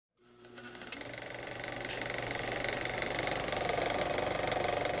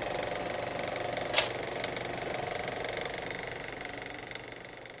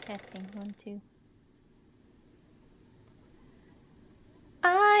Testing, 1, 2.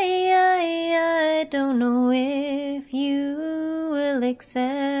 I don't know if you will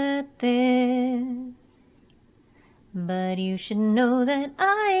accept this, but you should know that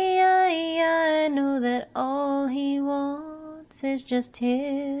I know that all he wants is just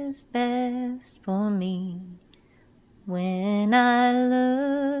his best for me. When I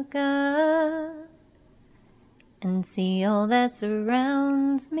look up and see all that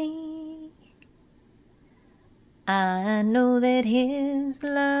surrounds me, I know that his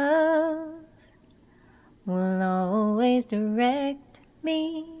love will always direct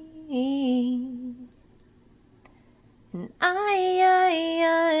me. And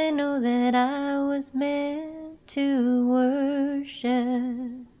I know that I was meant to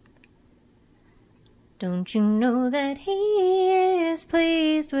worship. Don't you know that he is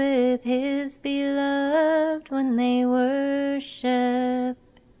pleased with his beloved when they worship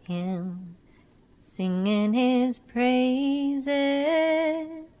him, singing his praises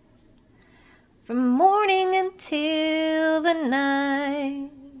from morning until the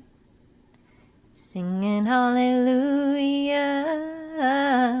night, singing hallelujah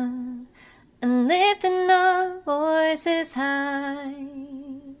and lifting our voices high.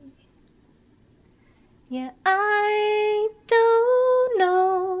 Yeah, I don't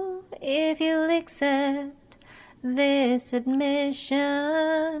know if you'll accept this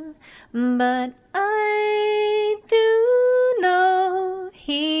admission, but I do know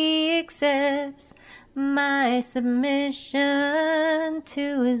he accepts my submission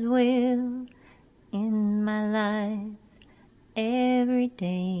to his will in my life every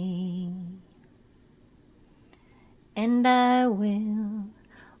day. And I will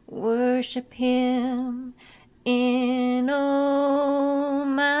worship him in all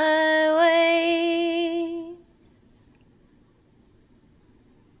my ways.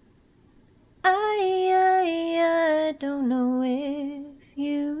 I don't know if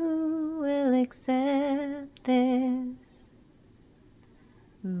you will accept this,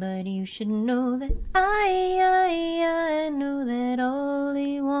 but you should know that I know that all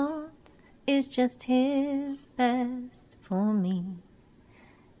he wants is just his best for me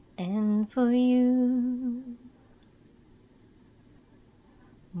and for you.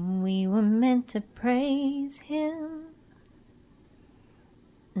 We were meant to praise him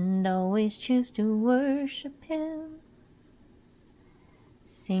and always choose to worship him.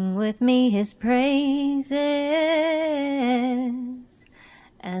 Sing with me his praises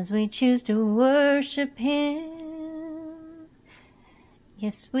as we choose to worship him.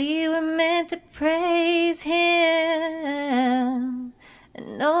 Yes, we were meant to praise him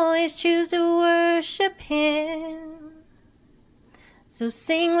and always choose to worship him. So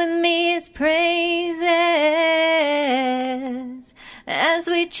sing with me his praises as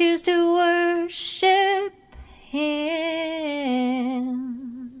we choose to worship him.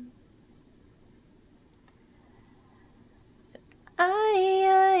 So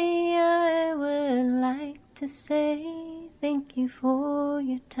I would like to say thank you for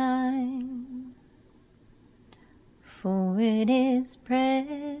your time, for it is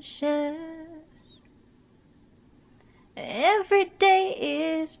precious. Every day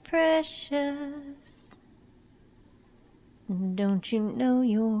is precious. Don't you know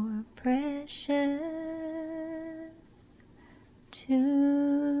you're precious?